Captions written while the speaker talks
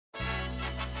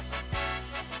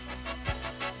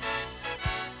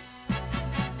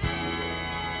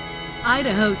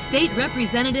Idaho State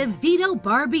Representative Vito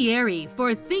Barbieri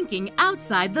for thinking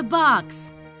outside the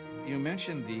box. You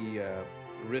mentioned the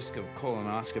risk of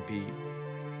colonoscopy.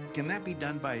 Can that be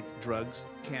done by drugs?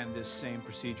 Can this same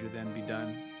procedure then be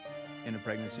done in a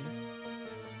pregnancy?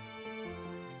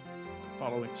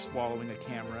 Swallowing a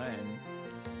camera and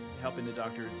helping the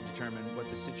doctor determine what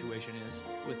the situation is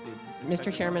with the...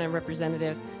 Mr. Chairman and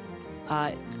Representative,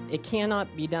 it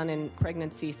cannot be done in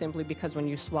pregnancy simply because when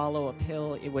you swallow a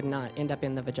pill, it would not end up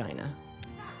in the vagina.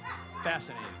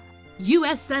 Fascinating.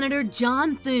 U.S. Senator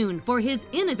John Thune for his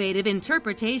innovative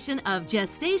interpretation of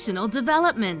gestational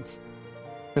development.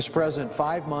 Mr. President,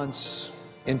 5 months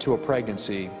into a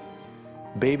pregnancy,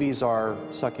 babies are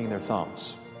sucking their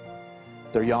thumbs.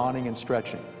 They're yawning and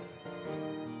stretching.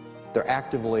 They're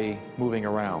actively moving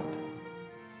around.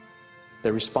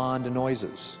 They respond to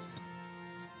noises.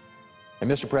 And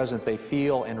Mr. President, they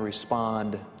feel and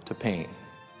respond to pain.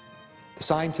 The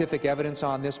scientific evidence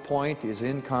on this point is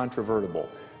incontrovertible.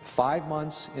 5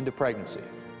 months into pregnancy,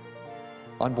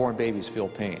 unborn babies feel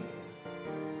pain.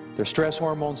 Their stress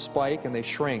hormones spike and they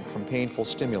shrink from painful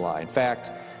stimuli. In fact,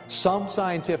 some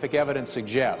scientific evidence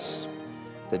suggests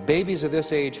that babies of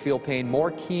this age feel pain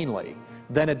more keenly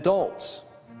than adults,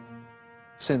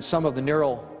 since some of the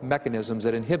neural mechanisms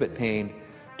that inhibit pain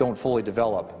don't fully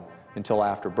develop until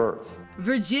after birth.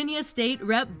 Virginia State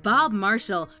Rep Bob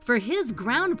Marshall for his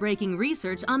groundbreaking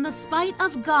research on the spite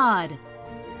of God.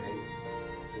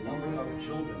 The number of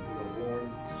children who are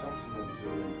born subsequent to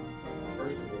the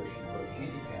first abortion of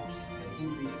handicaps has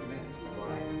increased dramatically.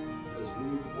 Why? Because when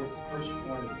you abort the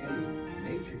firstborn of any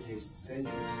major case, it's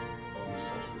vengeance on your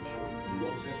subsequent children. In the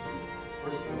Old Testament, the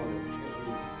firstborn of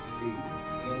every seed,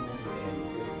 man, woman, and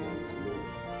is dedicated to the Lord.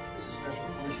 This is special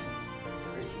punishment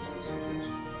Christians would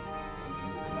suggest.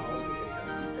 And the knowledge that they have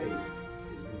from faith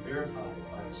has been verified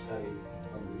by a study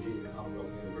from Virginia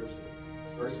Commonwealth University.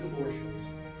 First abortions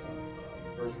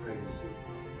first pregnancy,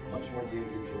 much more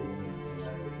dangerous to a woman than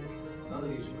that. None of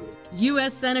these are good.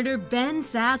 U.S. Senator Ben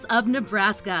Sasse of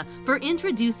Nebraska for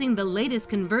introducing the latest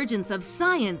convergence of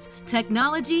science,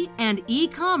 technology, and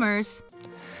e-commerce.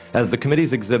 As the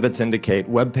committee's exhibits indicate,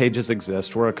 web pages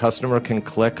exist where a customer can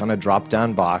click on a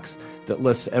drop-down box that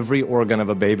lists every organ of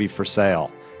a baby for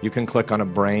sale. You can click on a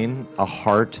brain, a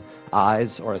heart,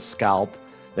 eyes, or a scalp.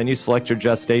 Then you select your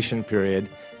gestation period.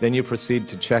 Then you proceed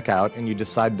to checkout and you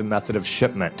decide the method of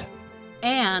shipment.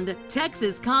 And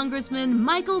Texas Congressman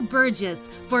Michael Burgess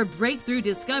for breakthrough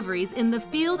discoveries in the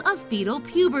field of fetal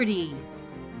puberty.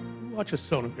 You watch a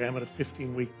sonogram at a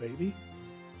 15-week baby,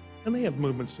 and they have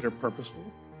movements that are purposeful.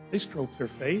 They stroke their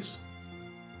face.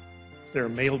 If they're a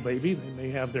male baby, they may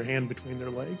have their hand between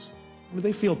their legs. I mean,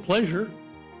 they feel pleasure.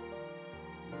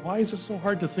 Why is it so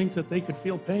hard to think that they could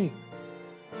feel pain?